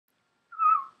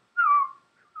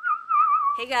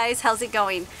Hey guys, how's it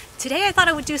going? Today I thought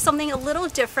I would do something a little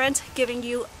different, giving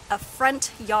you a front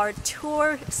yard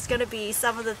tour. It's going to be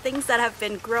some of the things that have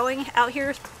been growing out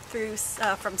here through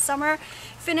from summer,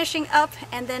 finishing up,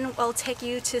 and then we'll take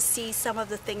you to see some of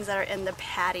the things that are in the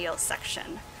patio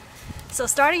section. So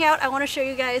starting out, I want to show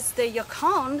you guys the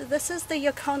yacon. This is the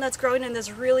yacon that's growing in this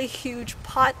really huge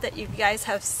pot that you guys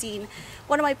have seen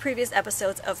one of my previous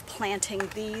episodes of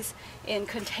planting these in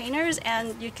containers,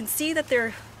 and you can see that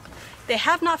they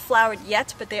have not flowered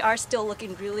yet, but they are still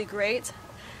looking really great.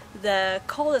 The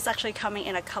cold is actually coming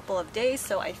in a couple of days,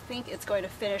 so I think it's going to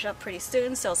finish up pretty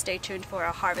soon, so stay tuned for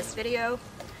a harvest video.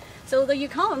 So the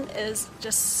yacon is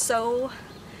just so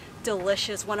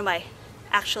delicious. One of my,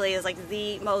 actually is like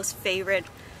the most favorite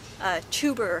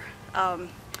tuber, a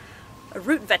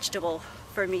root vegetable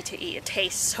for me to eat. It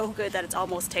tastes so good that it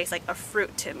almost tastes like a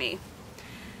fruit to me.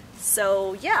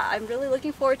 So yeah, I'm really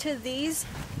looking forward to these.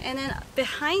 And then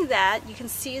behind that, you can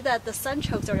see that the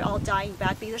sunchokes are all dying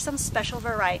back. These are some special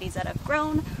varieties that have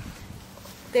grown.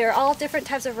 They're all different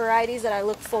types of varieties that I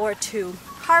look forward to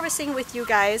harvesting with you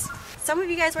guys. Some of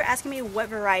you guys were asking me what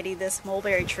variety this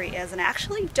mulberry tree is, and I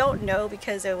actually don't know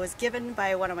because it was given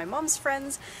by one of my mom's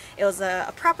friends. It was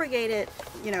a propagated,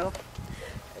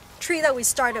 tree that we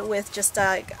started with just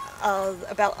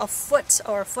about a foot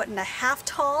or a foot and a half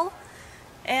tall.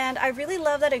 And I really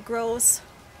love that it grows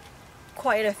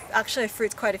actually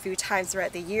fruits quite a few times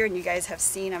throughout the year, and you guys have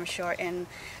seen, I'm sure, in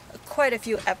quite a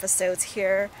few episodes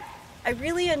here. I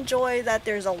really enjoy that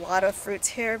there's a lot of fruits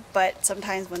here, but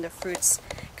sometimes when the fruits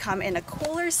come in a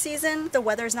cooler season, the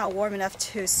weather is not warm enough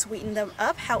to sweeten them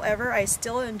up. However, I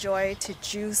still enjoy to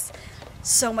juice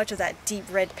so much of that deep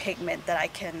red pigment that I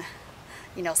can,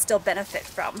 still benefit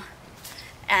from.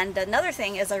 And another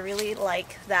thing is I really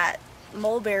like that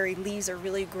mulberry leaves are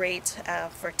really great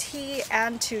for tea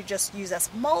and to just use as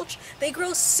mulch. They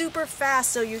grow super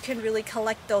fast, so you can really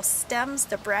collect those stems,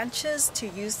 the branches, to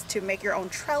use to make your own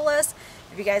trellis.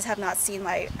 If you guys have not seen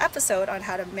my episode on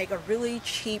how to make a really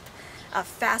cheap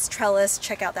fast trellis,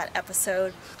 check out that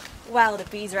episode. Wow, the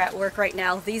bees are at work right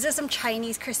now. These are some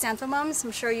Chinese chrysanthemums.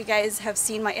 I'm sure you guys have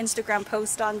seen my Instagram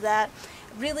post on that.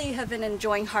 Really have been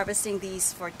enjoying harvesting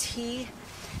these for tea.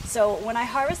 So when I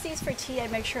harvest these for tea, I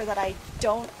make sure that I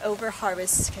don't over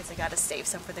harvest because I gotta save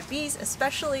some for the bees,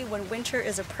 especially when winter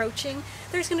is approaching.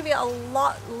 There's gonna be a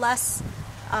lot less,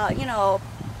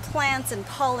 plants and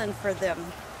pollen for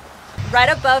them. Right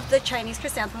above the Chinese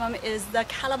chrysanthemum is the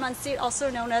Calamansi, also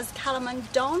known as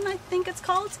Calamandon, I think it's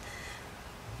called.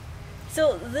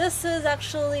 So this is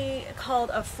actually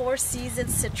called a four-season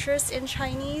citrus in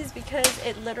Chinese because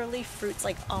it literally fruits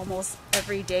like almost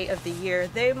every day of the year.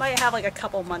 They might have like a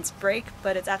couple months break,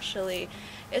 but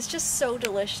it's just so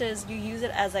delicious. You use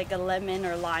it as like a lemon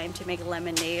or lime to make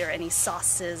lemonade or any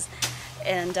sauces.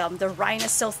 And the rind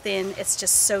is so thin, it's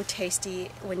just so tasty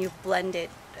when you blend it.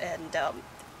 And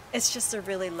it's just a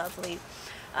really lovely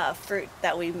fruit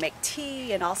that we make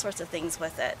tea and all sorts of things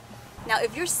with it. Now,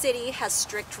 if your city has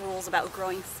strict rules about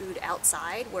growing food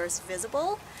outside where it's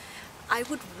visible, I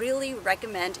would really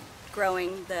recommend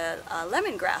growing the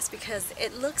lemongrass because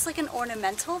it looks like an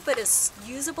ornamental, but it's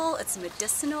usable, it's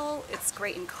medicinal, it's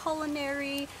great in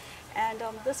culinary. And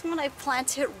this one I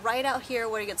planted right out here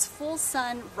where it gets full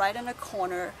sun, right in a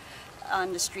corner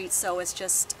on the street. So it's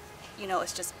just,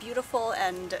 it's just beautiful,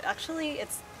 and actually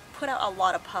it's put out a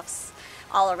lot of puffs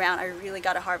all around. I really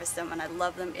got to harvest them, and I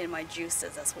love them in my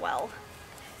juices as well.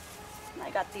 And I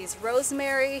got these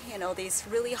rosemary, these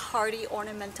really hardy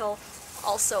ornamental.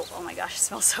 Also, oh my gosh, it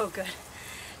smells so good.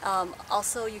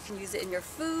 Also, you can use it in your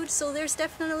food. So there's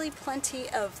definitely plenty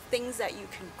of things that you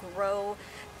can grow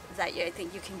that I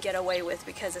think you can get away with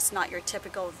because it's not your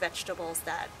typical vegetables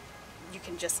that you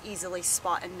can just easily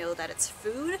spot and know that it's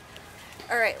food.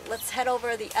 Alright, let's head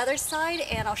over the other side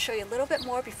and I'll show you a little bit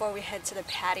more before we head to the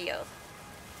patio.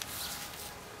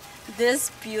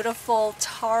 This beautiful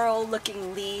taro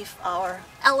looking leaf, or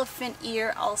elephant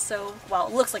ear also, well,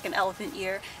 it looks like an elephant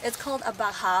ear. It's called a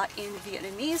baha in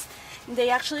Vietnamese. They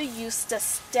actually use the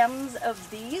stems of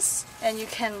these, and you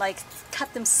can like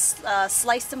cut them,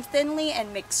 slice them thinly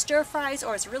and make stir fries,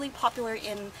 or it's really popular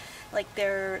in like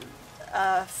their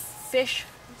fish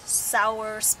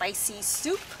sour spicy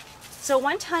soup. So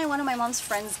one time one of my mom's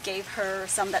friends gave her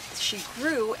some that she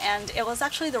grew, and it was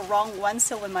actually the wrong one,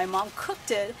 so when my mom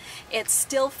cooked it, it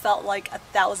still felt like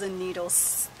 1,000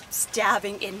 needles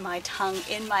stabbing in my tongue,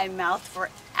 in my mouth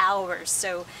for hours.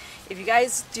 So if you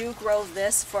guys do grow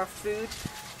this for food,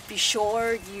 be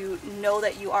sure you know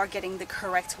that you are getting the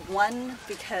correct one,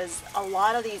 because a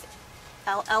lot of these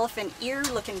elephant ear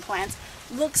looking plants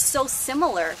look so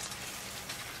similar.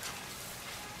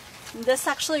 This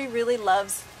actually really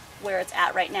loves where it's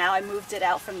at right now. I moved it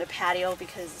out from the patio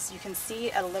because you can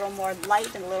see a little more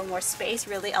light and a little more space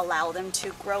really allow them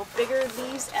to grow bigger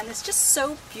leaves, and it's just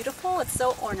so beautiful. It's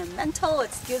so ornamental.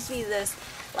 It gives me this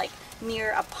like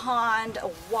near a pond, a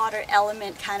water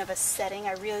element kind of a setting.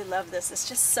 I really love this. It's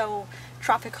just so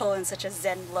tropical and such a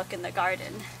zen look in the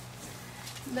garden.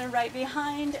 And then right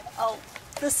behind, oh,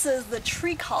 this is the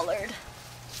tree collard.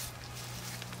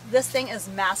 This thing is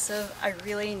massive. I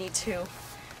really need to,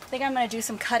 I think I'm going to do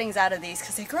some cuttings out of these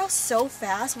because they grow so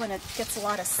fast when it gets a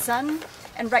lot of sun.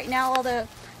 And right now all the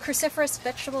cruciferous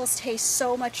vegetables taste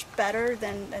so much better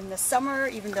than in the summer,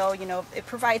 even though, you know, it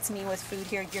provides me with food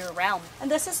here year round.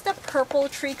 And this is the purple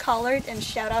tree collard, and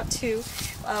shout out to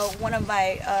one of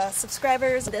my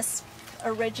subscribers. This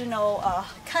original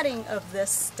cutting of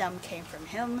this stem came from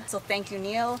him, so thank you,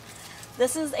 Neil.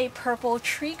 This is a purple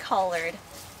tree collard.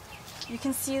 You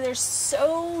can see there's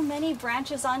so many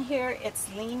branches on here.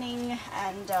 It's leaning,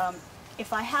 and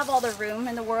if I have all the room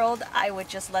in the world, I would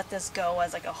just let this go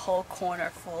as like a whole corner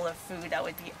full of food. That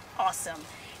would be awesome.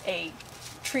 A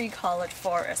tree collard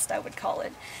forest, I would call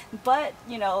it. But,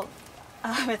 you know,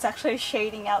 it's actually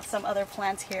shading out some other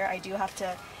plants here. I do have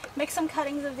to make some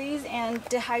cuttings of these and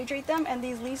dehydrate them, and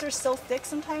these leaves are so thick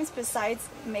sometimes, besides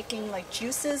making like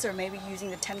juices or maybe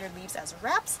using the tender leaves as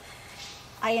wraps,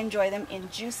 I enjoy them in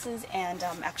juices and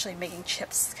actually making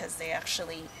chips because they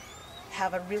actually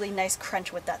have a really nice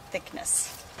crunch with that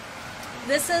thickness.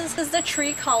 This is the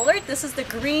tree collard. This is the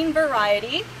green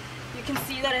variety. You can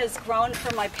see that it has grown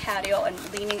from my patio and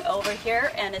leaning over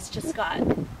here, and it's just got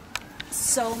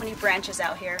so many branches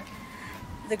out here.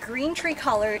 The green tree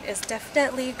collard is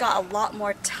definitely got a lot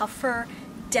more tougher,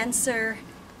 denser,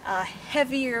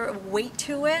 heavier weight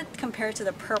to it compared to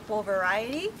the purple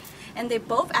variety, and they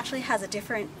both actually has a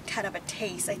different kind of a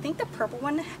taste. I think the purple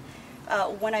one,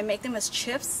 when I make them as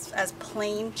chips, as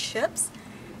plain chips,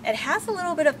 it has a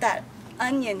little bit of that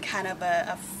onion kind of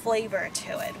a flavor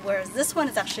to it, whereas this one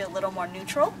is actually a little more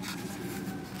neutral.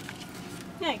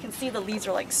 Yeah, you can see the leaves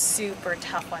are like super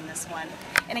tough on this one,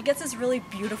 and it gets this really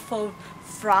beautiful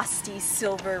frosty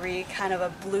silvery kind of a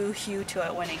blue hue to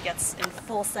it when it gets in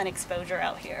full sun exposure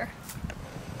out here.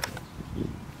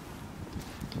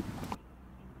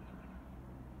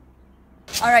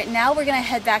 Alright, now we're going to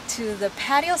head back to the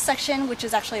patio section, which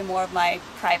is actually more of my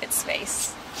private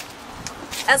space.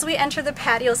 As we enter the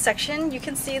patio section, you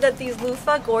can see that these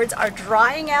luffa gourds are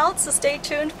drying out, so stay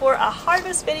tuned for a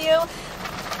harvest video.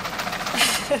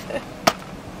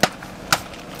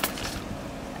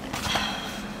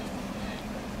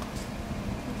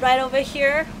 Right over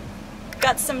here,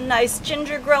 got some nice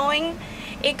ginger growing.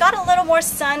 It got a little more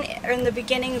sun in the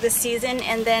beginning of the season,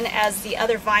 and then as the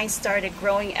other vines started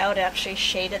growing out, it actually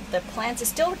shaded the plants.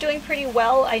 It's still doing pretty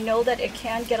well. I know that it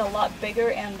can get a lot bigger,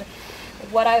 and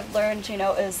what I've learned, you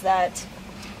know, is that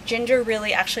ginger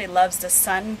really actually loves the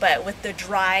sun, but with the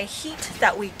dry heat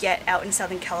that we get out in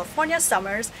Southern California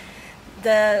summers,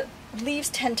 the leaves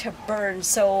tend to burn.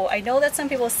 So I know that some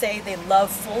people say they love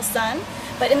full sun,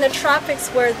 but in the tropics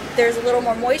where there's a little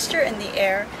more moisture in the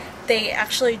air, they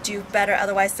actually do better,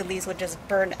 otherwise the leaves would just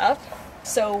burn up.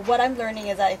 So what I'm learning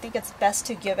is that I think it's best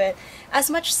to give it as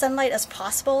much sunlight as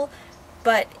possible,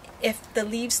 but if the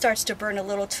leaf starts to burn a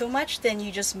little too much, then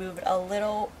you just move it a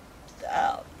little,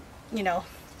 you know,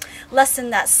 lessen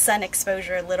that sun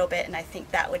exposure a little bit, and I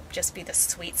think that would just be the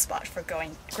sweet spot for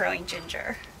growing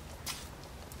ginger.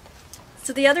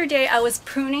 So the other day I was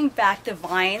pruning back the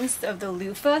vines of the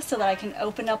luffa so that I can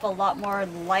open up a lot more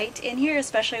light in here,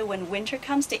 especially when winter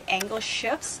comes. The angle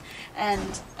shifts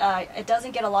and it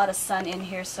doesn't get a lot of sun in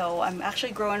here, so I'm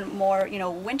actually growing more, you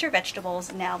know, winter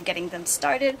vegetables now. I'm getting them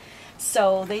started,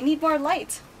 so they need more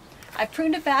light. I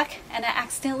pruned it back and I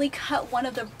accidentally cut one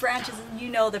of the branches, and you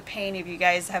know the pain if you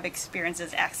guys have experienced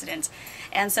this accident.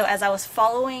 And so as I was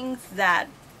following that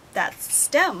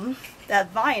stem,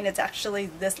 that vine, it's actually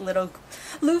this little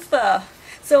luffa.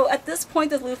 So at this point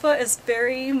the luffa is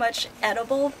very much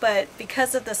edible, but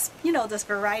because of this, you know, this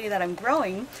variety that I'm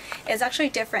growing is actually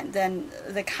different than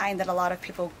the kind that a lot of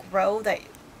people grow, that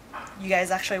you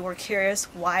guys actually were curious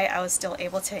why I was still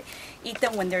able to eat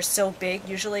them when they're so big.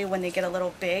 Usually when they get a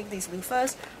little big, these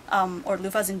luffas, or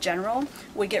luffas in general,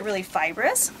 would get really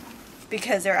fibrous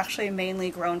because they're actually mainly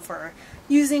grown for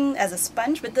using as a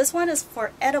sponge, but this one is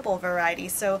for edible variety.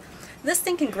 So this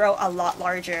thing can grow a lot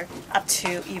larger, up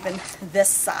to even this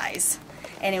size,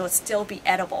 and it would still be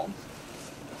edible.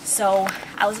 So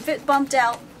I was a bit bummed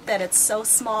out that it's so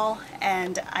small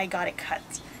and I got it cut.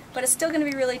 But it's still going to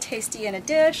be really tasty in a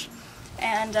dish,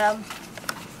 and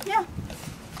yeah.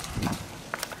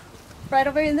 Right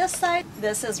over in this side,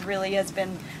 this has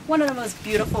been one of the most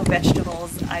beautiful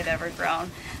vegetables I've ever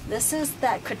grown. This is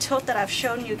that cachote that I've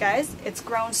shown you guys. It's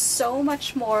grown so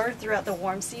much more throughout the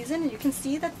warm season, and you can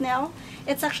see that now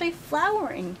it's actually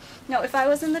flowering. Now, if I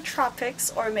was in the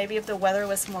tropics, or maybe if the weather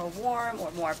was more warm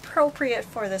or more appropriate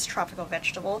for this tropical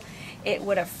vegetable, it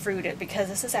would have fruited, because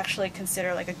this is actually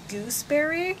considered like a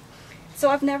gooseberry. So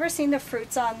I've never seen the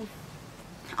fruits on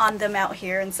them out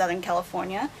here in Southern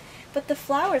California. But the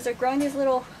flowers are growing these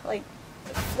little, like,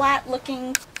 flat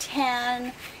looking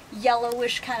tan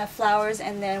yellowish kind of flowers,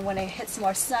 and then when it hits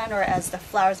more sun, or as the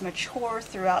flowers mature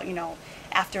throughout, you know,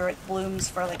 after it blooms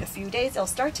for like a few days, they'll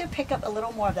start to pick up a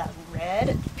little more of that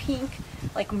red, pink,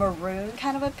 like maroon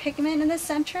kind of a pigment in the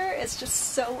center. It's just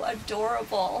so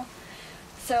adorable.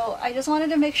 So I just wanted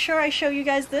to make sure I show you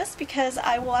guys this, because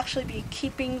I will actually be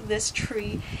keeping this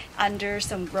tree under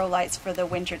some grow lights for the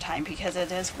winter time, because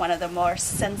it is one of the more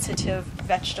sensitive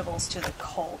vegetables to the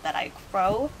cold that I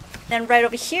grow. Then right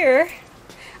over here,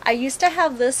 I used to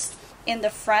have this in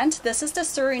the front. This is the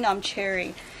Suriname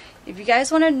cherry. If you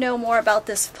guys want to know more about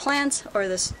this plant, or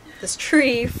this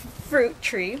tree, fruit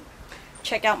tree,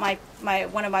 check out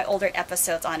one of my older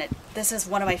episodes on it. This is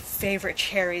one of my favorite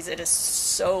cherries. It is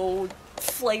so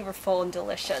flavorful and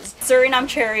delicious. Suriname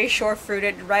cherry sure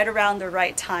fruited right around the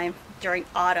right time during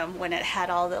autumn, when it had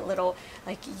all the little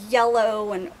like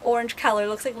yellow and orange color.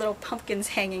 Looks like little pumpkins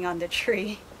hanging on the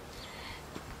tree.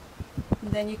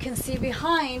 And then you can see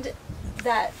behind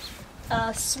that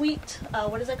sweet,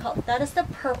 what is it called? That is the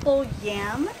purple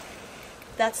yam.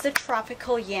 That's the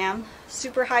tropical yam.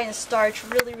 Super high in starch,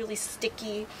 really, really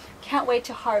sticky. Can't wait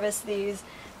to harvest these.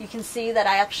 You can see that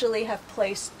I actually have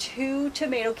placed 2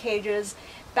 tomato cages,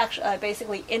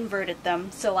 basically inverted them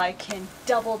so I can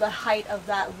double the height of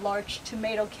that large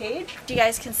tomato cage. You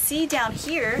guys can see down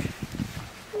here,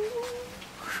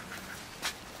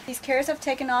 these carrots have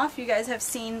taken off. You guys have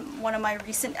seen one of my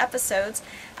recent episodes.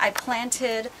 I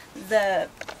planted the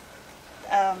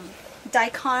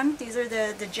daikon. These are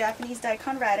the Japanese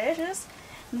daikon radishes.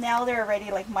 Now they're already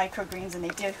like microgreens, and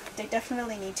they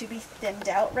definitely need to be thinned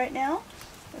out right now,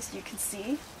 as you can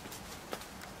see.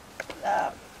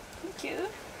 Thank you.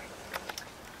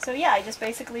 So yeah, I just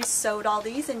basically sowed all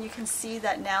these, and you can see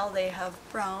that now they have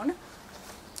grown.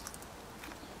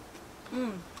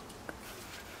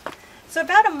 So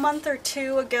about a month or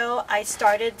 2 ago, I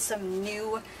started some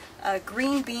new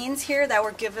green beans here that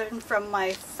were given from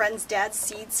my friend's dad's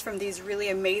seeds from these really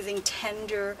amazing,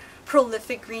 tender,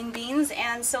 prolific green beans.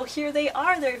 And so here they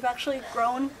are. They've actually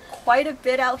grown quite a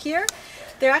bit out here.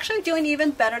 They're actually doing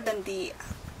even better than the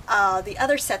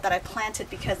other set that I planted,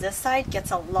 because this side gets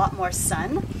a lot more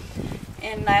sun.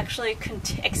 And I actually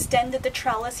extended the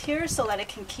trellis here so that it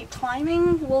can keep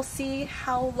climbing. We'll see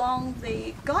how long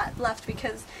they got left,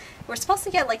 because we're supposed to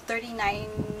get like 39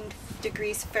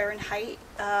 degrees Fahrenheit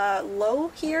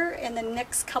low here in the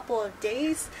next couple of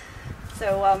days.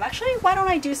 So actually, why don't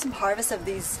I do some harvest of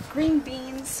these green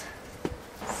beans?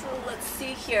 So let's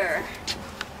see here.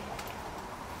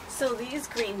 So these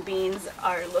green beans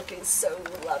are looking so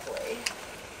lovely.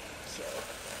 Cute.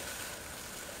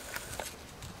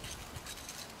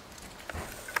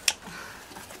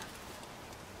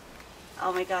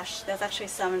 Oh my gosh, there's actually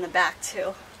some in the back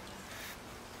too.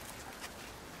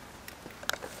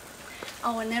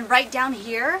 Oh, and then right down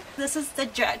here, this is the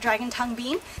dragon tongue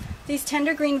bean. These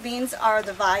tender green beans are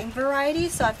the vine variety,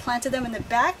 so I've planted them in the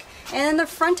back. And in the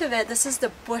front of it, this is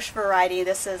the bush variety.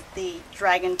 This is the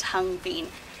dragon tongue bean.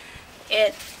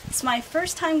 It's my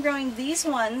first time growing these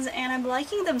ones, and I'm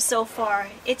liking them so far.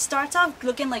 It starts off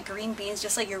looking like green beans,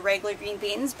 just like your regular green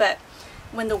beans, but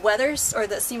when the weather's, or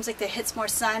that seems like it hits more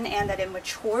sun and that it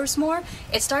matures more,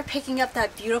 it starts picking up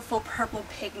that beautiful purple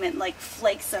pigment, like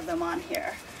flakes of them on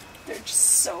here. They're just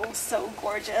so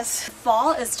gorgeous.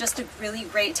 Fall is just a really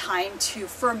great time to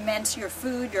ferment your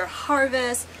food, your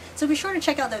harvest. So be sure to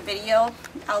check out the video.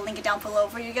 I'll link it down below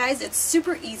for you guys. It's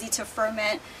super easy to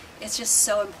ferment. It's just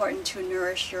so important to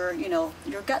nourish your,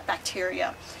 your gut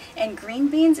bacteria. And green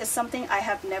beans is something I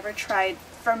have never tried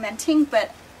fermenting,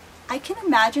 but I can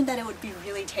imagine that it would be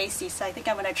really tasty, so I think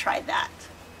I'm going to try that.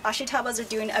 Ashitabas are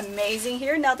doing amazing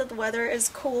here now that the weather is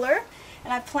cooler.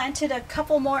 And I planted a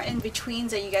couple more in-betweens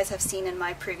that you guys have seen in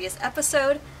my previous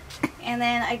episode. And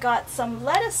then I got some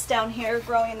lettuce down here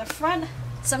growing in the front.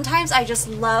 Sometimes I just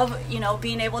love,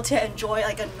 being able to enjoy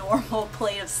like a normal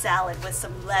plate of salad with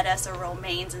some lettuce or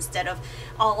romaines instead of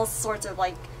all sorts of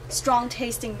like strong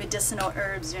tasting medicinal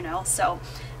herbs, So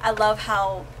I love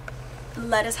how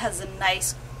lettuce has a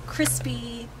nice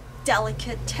crispy,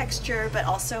 delicate texture, but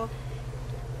also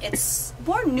it's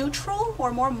more neutral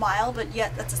or more mild, but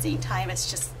yet at the same time it's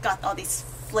just got all these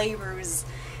flavors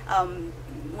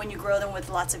when you grow them with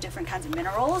lots of different kinds of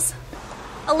minerals.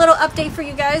 A little update for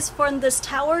you guys from this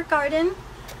tower garden.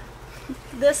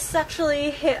 This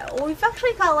actually we've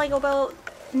actually got like about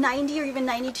 90 or even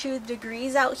 92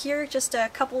 degrees out here just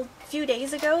a few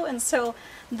days ago, and so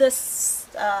this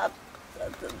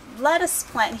lettuce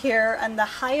plant here and the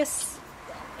highest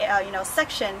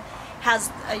section has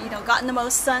gotten the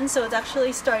most sun, so it's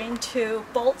actually starting to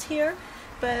bolt here.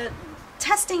 But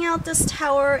testing out this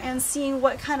tower and seeing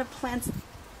what kind of plants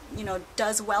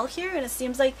does well here, and it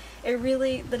seems like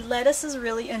the lettuces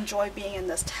really enjoy being in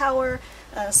this tower.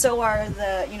 So are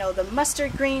the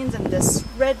mustard greens and this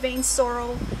red vein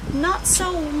sorrel. Not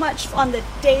so much on the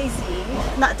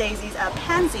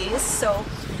pansies. So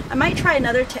I might try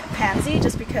another pansy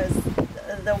just because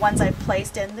the ones I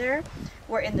placed in there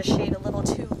were in the shade a little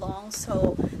too long,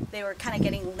 so they were kind of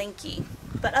getting linky.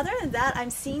 But other than that, I'm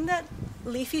seeing that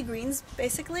leafy greens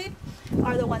basically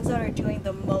are the ones that are doing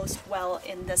the most well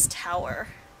in this tower.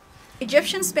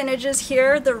 Egyptian spinaches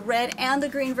here, the red and the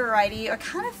green variety, are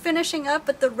kind of finishing up,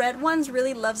 but the red ones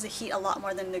really loves the heat a lot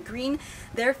more than the green.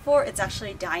 Therefore, it's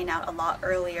actually dying out a lot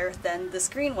earlier than this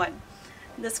green one.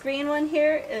 This green one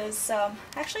here is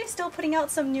actually still putting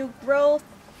out some new growth.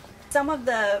 Some of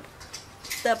the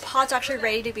pods are actually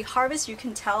ready to be harvested. You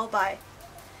can tell by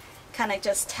kind of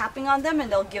just tapping on them,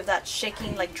 and they'll give that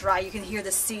shaking, like dry. You can hear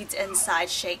the seeds inside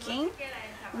shaking.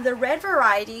 The red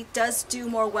variety does do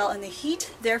more well in the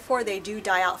heat, therefore they do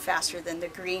die out faster than the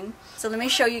green. So let me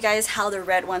show you guys how the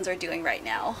red ones are doing right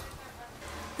now.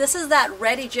 This is that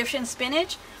red Egyptian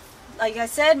spinach. Like I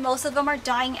said, most of them are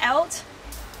dying out.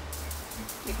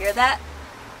 You hear that?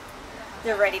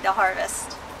 They're ready to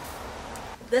harvest.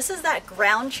 This is that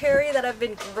ground cherry that I've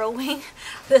been growing.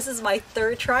 This is my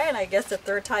third try, and I guess the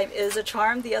third time is a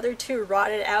charm. The other two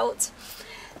rotted out.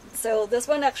 So this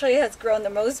one actually has grown the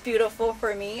most beautiful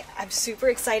for me. I'm super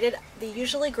excited. They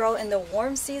usually grow in the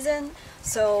warm season.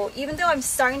 So even though I'm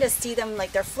starting to see them,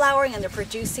 like they're flowering and they're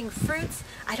producing fruits,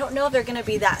 I don't know if they're gonna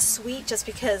be that sweet just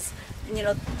because,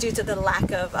 due to the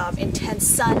lack of intense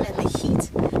sun and the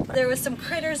heat. There was some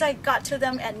critters I got to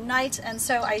them at night, and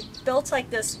so I built like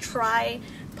this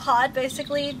tripod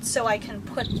basically so I can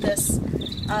put this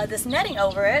this netting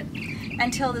over it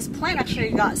until this plant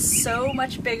actually got so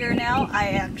much bigger now. I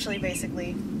actually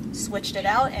basically switched it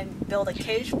out and built a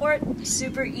cage for it.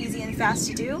 Super easy and fast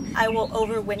to do. I will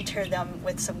overwinter them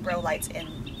with some grow lights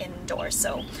indoors.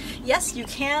 So yes, you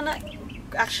can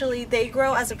actually, they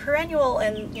grow as a perennial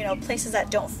in places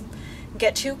that don't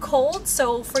get too cold.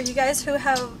 So for you guys who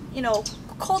have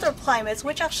colder climates,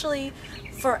 which actually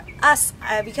for us,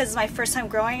 because it's my first time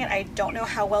growing it, I don't know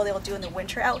how well they'll do in the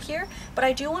winter out here, but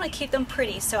I do want to keep them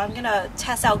pretty, so I'm gonna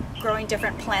test out growing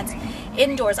different plants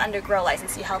indoors under grow lights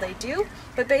and see how they do.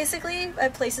 But basically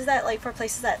at places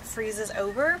that freezes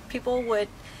over, people would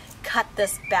cut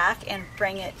this back and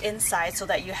bring it inside so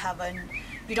that you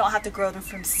don't have to grow them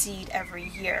from seed every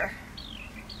year.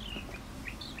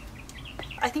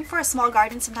 I think for a small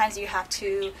garden, sometimes you have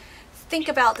to think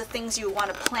about the things you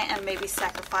want to plant and maybe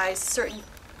sacrifice certain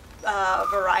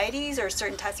varieties or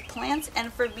certain types of plants.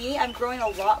 And for me, I'm growing a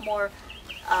lot more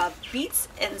beets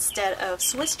instead of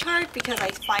Swiss chard because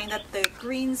I find that the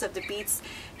greens of the beets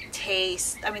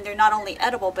taste, they're not only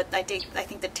edible, but I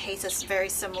think the taste is very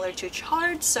similar to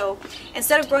chard. So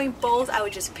instead of growing both, I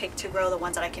would just pick to grow the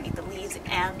ones that I can eat the leaves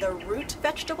and the root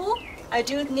vegetable. I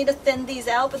do need to thin these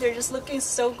out, but they're just looking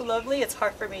so lovely. It's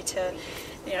hard for me to,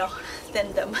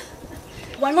 thin them.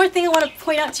 One more thing I want to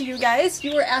point out to you guys.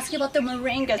 You were asking about the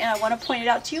moringa, and I want to point it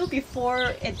out to you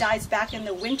before it dies back in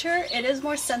the winter. It is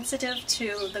more sensitive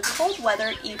to the cold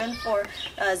weather, even for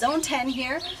zone 10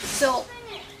 here. So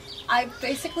I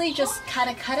basically just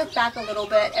kind of cut it back a little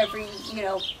bit every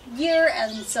year,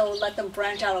 and so let them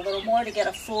branch out a little more to get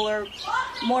a fuller,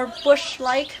 more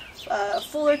bush-like,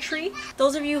 fuller tree.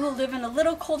 Those of you who live in a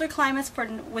little colder climates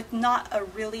with not a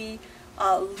really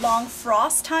long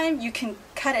frost time, you can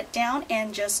cut it down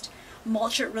and just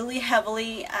mulch it really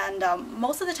heavily, and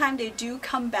most of the time they do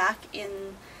come back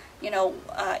in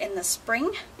in the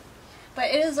spring. But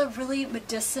it is a really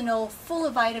medicinal, full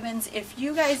of vitamins. If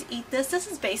you guys eat this, this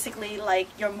is basically like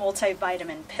your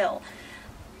multivitamin pill.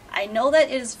 I know that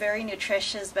it is very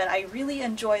nutritious, but I really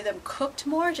enjoy them cooked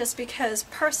more just because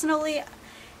personally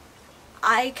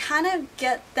I kind of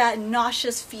get that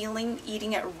nauseous feeling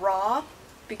eating it raw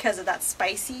because of that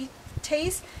spicy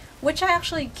taste, which I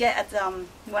actually get at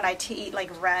when I eat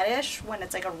like radish, when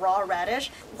it's like a raw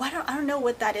radish. I don't know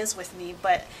what that is with me,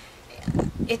 but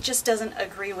it just doesn't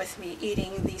agree with me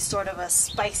eating the sort of a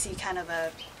spicy kind of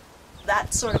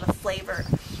that sort of a flavor.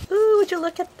 Ooh, would you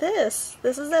look at this?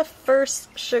 This is the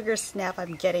first sugar snap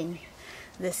I'm getting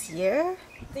this year.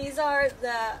 These are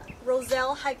the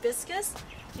Roselle hibiscus.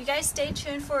 You guys stay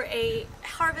tuned for a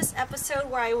harvest episode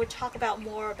where I would talk about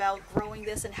more about growing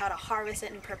this and how to harvest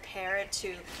it and prepare it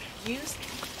to use.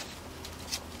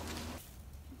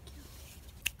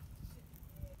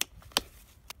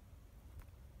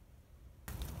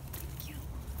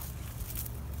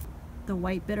 The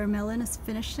white bitter melon is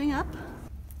finishing up.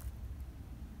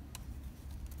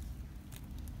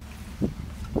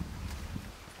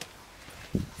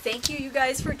 Thank you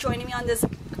guys for joining me on this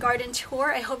garden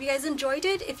tour. I hope you guys enjoyed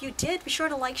it. If you did, be sure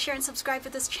to like, share, and subscribe to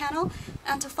this channel,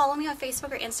 and to follow me on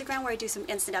Facebook or Instagram where I do some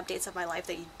instant updates of my life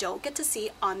that you don't get to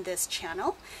see on this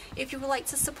channel. If you would like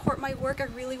to support my work, I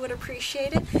really would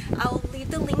appreciate it. I'll leave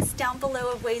the links down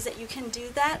below of ways that you can do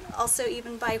that. Also,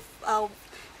 even by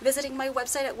visiting my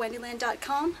website at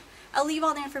wendiland.com. I'll leave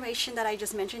all the information that I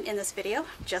just mentioned in this video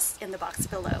just in the box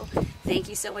below. Thank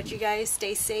you so much, you guys.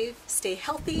 Stay safe, stay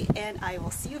healthy, and I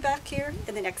will see you back here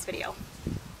in the next video.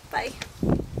 Bye.